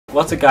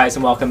What's up, guys,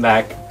 and welcome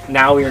back.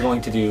 Now we are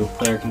going to do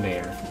player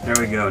conveyor. There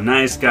we go.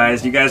 Nice,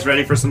 guys. You guys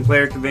ready for some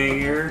player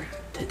conveyor?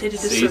 They did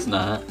this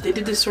They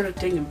did this sort of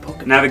thing in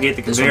Pokemon. Navigate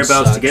the conveyor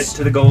belts to get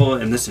to the goal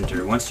in the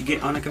center. Once you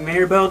get on a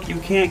conveyor belt,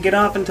 you can't get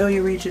off until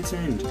you reach its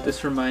end.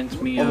 This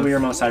reminds me All of the way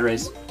around side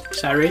race.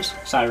 Side Race?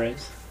 Side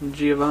race.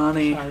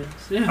 Giovanni.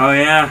 Yeah. Oh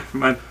yeah,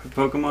 my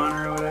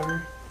Pokemon or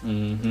whatever.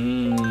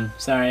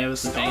 Sorry, I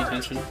wasn't paying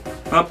attention.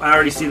 Oh, I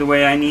already see the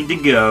way I need to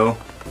go.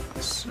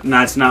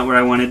 That's not where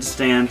I wanted to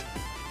stand.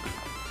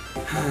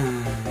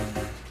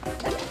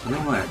 You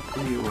know what?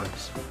 Maybe it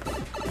was.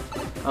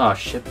 Oh,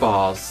 shit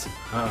balls.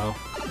 Uh-oh.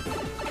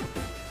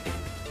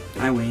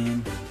 I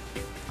win.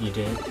 You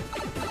did.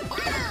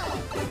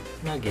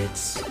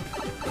 Nuggets.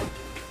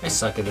 I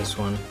suck at this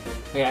one.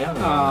 Hey, I don't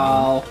know.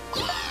 Oh.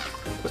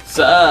 What's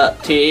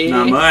up, T?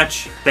 Not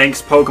much.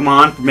 Thanks,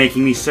 Pokemon, for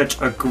making me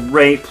such a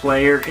great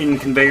player in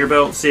Conveyor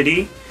Belt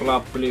City.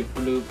 Blop, bloop,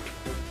 bloop.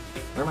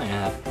 Where am I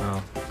at?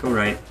 Oh. Go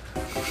right.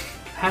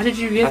 How did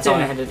you get That's there?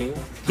 all I had to do.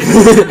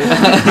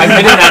 I've been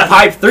in that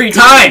pipe 3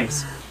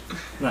 times!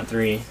 Not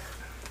 3.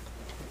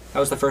 That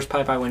was the first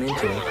pipe I went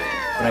into.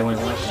 But I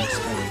went left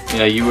instead.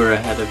 Yeah, you were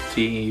ahead of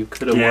T. You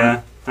could have Yeah,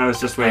 won. I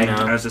was just waiting. I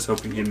know. I was just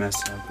hoping you'd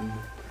mess up.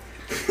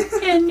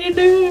 And you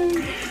do.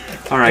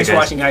 Alright, Thanks for guys.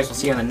 watching, guys. We'll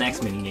see you on the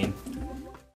next minigame.